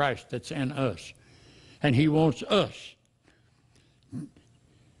that Christ that's in us. And He wants us.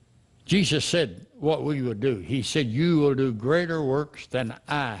 Jesus said what we would do. He said, "You will do greater works than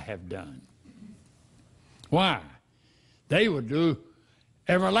I have done." Why? They would do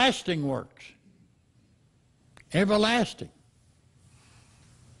everlasting works. Everlasting.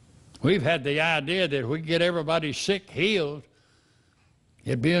 We've had the idea that if we get everybody sick healed,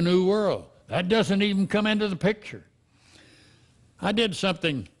 it'd be a new world. That doesn't even come into the picture. I did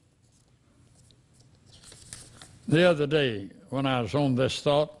something the other day when I was on this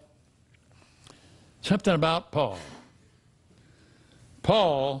thought. Something about Paul.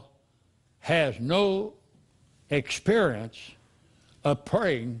 Paul has no experience of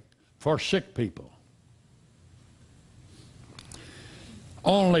praying for sick people.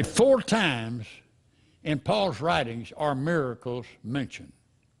 Only 4 times in Paul's writings are miracles mentioned.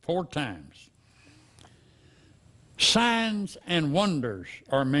 4 times. Signs and wonders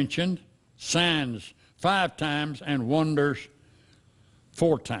are mentioned. Signs 5 times and wonders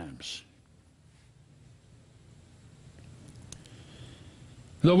 4 times.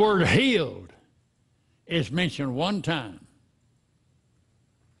 The word healed is mentioned 1 time.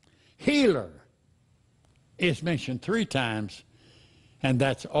 Healer is mentioned 3 times, and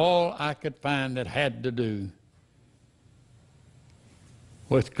that's all I could find that had to do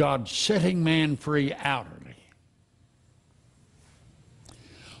with God setting man free outwardly.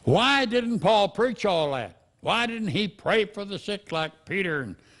 Why didn't Paul preach all that? Why didn't he pray for the sick like Peter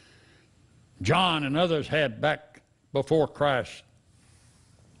and John and others had back before Christ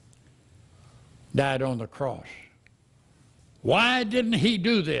died on the cross? Why didn't he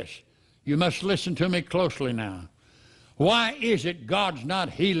do this? You must listen to me closely now. Why is it God's not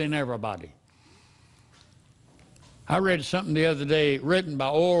healing everybody? I read something the other day written by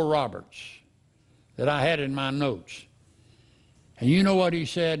Oral Roberts that I had in my notes. And you know what he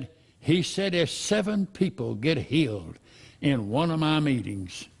said? He said if 7 people get healed in one of my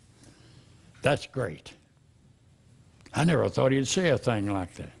meetings, that's great. I never thought he'd say a thing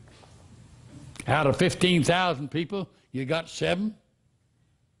like that. Out of 15,000 people, you got 7?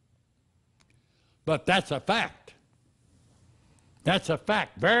 But that's a fact. That's a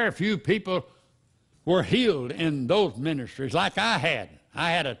fact. Very few people were healed in those ministries like I had.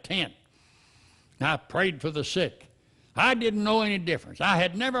 I had a tent. And I prayed for the sick. I didn't know any difference. I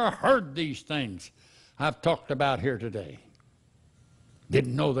had never heard these things I've talked about here today.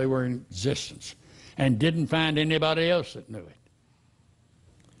 Didn't know they were in existence. And didn't find anybody else that knew it.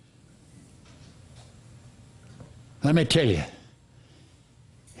 Let me tell you,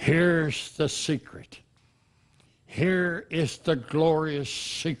 here's the secret. Here is the glorious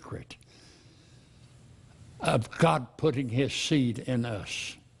secret of God putting His seed in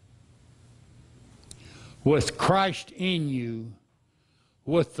us. With Christ in you,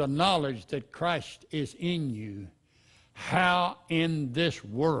 with the knowledge that Christ is in you, how in this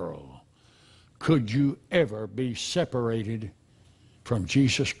world could you ever be separated from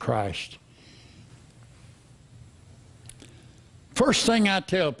Jesus Christ? First thing I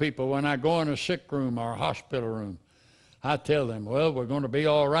tell people when I go in a sick room or a hospital room, I tell them, well, we're going to be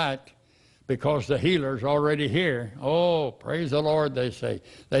all right because the healer's already here. Oh, praise the Lord, they say.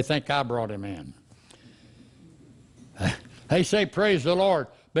 They think I brought him in. They say, praise the Lord,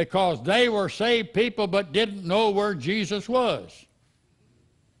 because they were saved people but didn't know where Jesus was.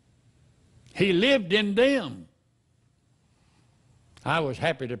 He lived in them. I was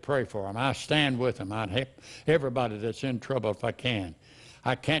happy to pray for them. I stand with them. I'd help everybody that's in trouble if I can.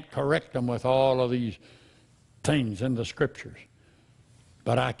 I can't correct them with all of these things in the Scriptures,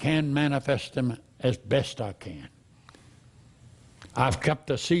 but I can manifest them as best I can. I've kept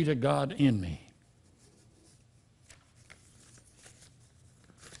the seed of God in me.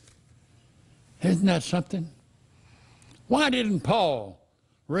 Isn't that something? Why didn't Paul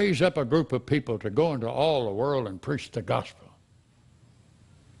raise up a group of people to go into all the world and preach the gospel?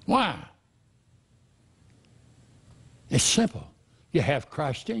 Why? It's simple. You have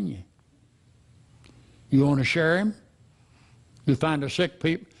Christ in you. You want to share Him? You find a sick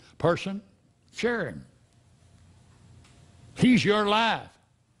person, share him. He's your life.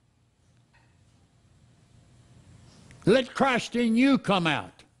 Let Christ in you come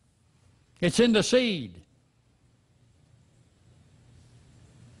out. It's in the seed.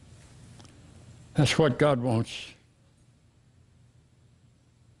 That's what God wants.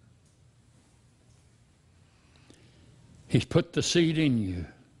 He's put the seed in you.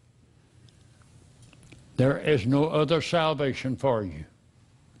 There is no other salvation for you.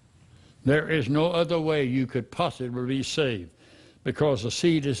 There is no other way you could possibly be saved because the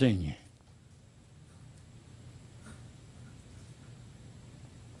seed is in you.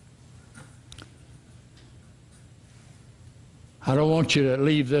 I don't want you to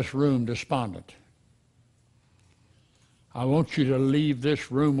leave this room despondent. I want you to leave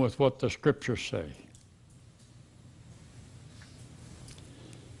this room with what the Scriptures say.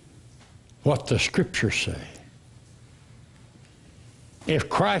 What the Scriptures say. If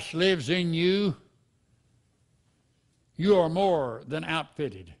Christ lives in you, you are more than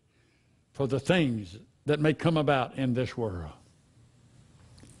outfitted for the things that may come about in this world.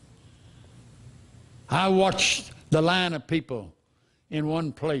 I watched the line of people in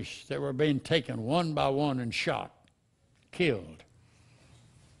one place that were being taken one by one and shot, killed,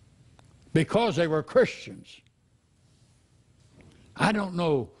 because they were Christians. I don't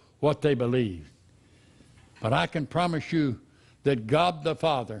know what they believed, but I can promise you that God the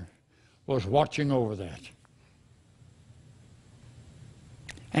Father was watching over that.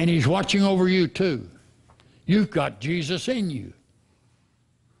 And He's watching over you too. You've got Jesus in you.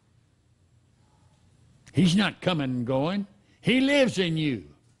 He's not coming and going. He lives in you.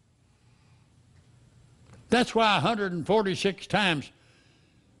 That's why 146 times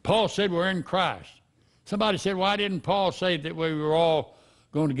Paul said we're in Christ. Somebody said, why didn't Paul say that we were all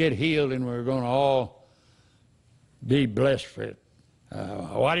going to get healed and we were going to all be blessed for it?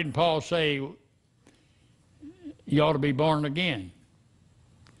 Why didn't Paul say you ought to be born again?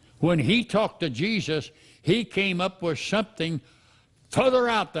 When he talked to Jesus, he came up with something further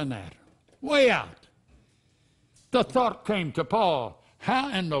out than that, way out. The thought came to Paul, how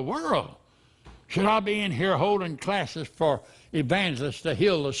in the world should I be in here holding classes for evangelists to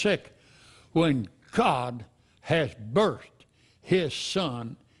heal the sick when God has birthed His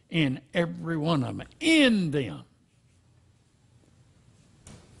Son in every one of them, in them?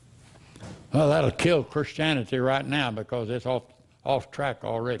 Well, that'll kill Christianity right now because it's off track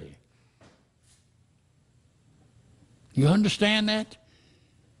already. You understand that?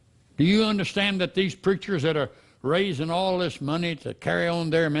 Do you understand that these preachers that are raising all this money to carry on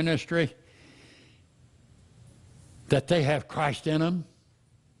their ministry, that they have Christ in them?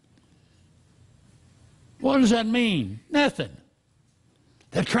 What does that mean? Nothing.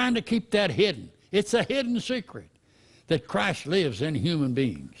 They're trying to keep that hidden. It's a hidden secret that Christ lives in human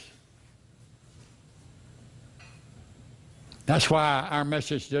beings. That's why our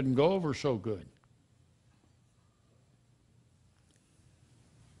message didn't go over so good.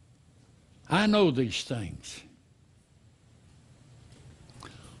 I know these things.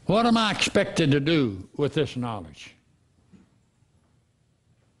 What am I expected to do with this knowledge?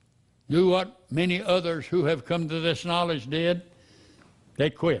 Do what many others who have come to this knowledge did? They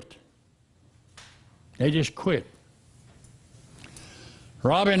quit. They just quit.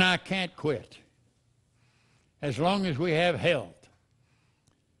 Robbie and I can't quit. As long as we have health,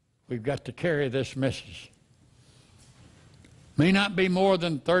 we've got to carry this message. May not be more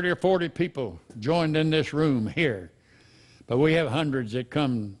than 30 or 40 people joined in this room here, but we have hundreds that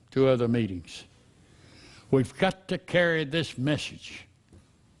come to other meetings. We've got to carry this message.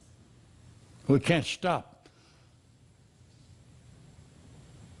 We can't stop.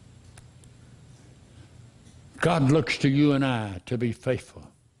 God looks to you and I to be faithful,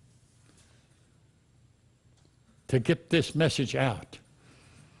 to get this message out,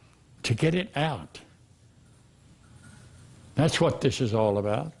 to get it out. That's what this is all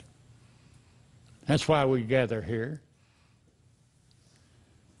about. That's why we gather here.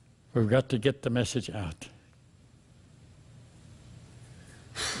 We've got to get the message out.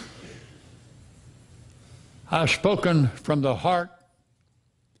 I've spoken from the heart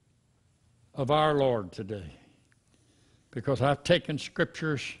of our Lord today because I've taken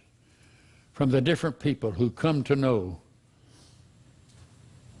scriptures from the different people who come to know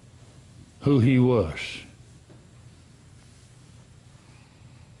who He was.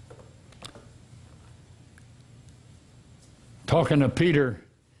 Talking to Peter,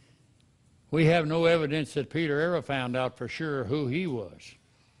 we have no evidence that Peter ever found out for sure who he was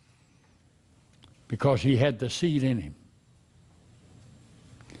because he had the seed in him.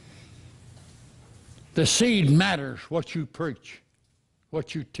 The seed matters what you preach.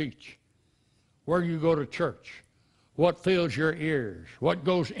 what you teach, where you go to church, what fills your ears, what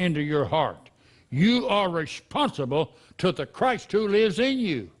goes into your heart. You are responsible to the Christ who lives in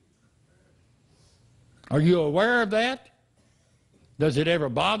you. Are you aware of that? Does it ever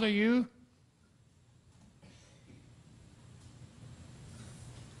bother you?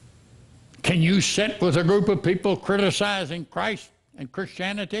 Can you sit with a group of people criticizing Christ and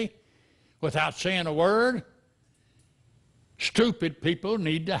Christianity without saying a word? Stupid people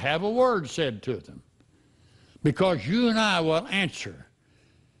need to have a word said to them, because you and I will answer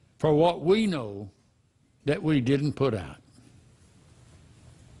for what we know that we didn't put out.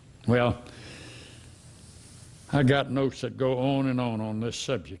 Well, I got notes that go on this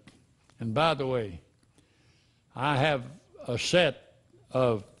subject. And by the way, I have a set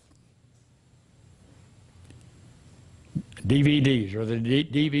of DVDs, or the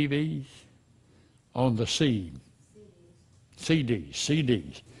DVDs, on the seed.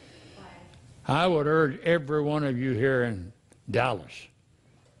 CDs. I would urge every one of you here in Dallas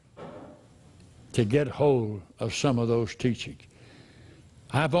to get hold of some of those teachings.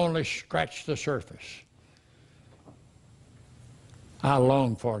 I've only scratched the surface. I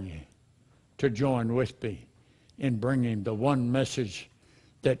long for you to join with me in bringing the one message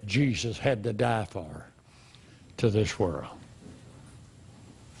that Jesus had to die for to this world.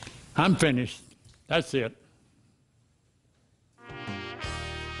 I'm finished. That's it.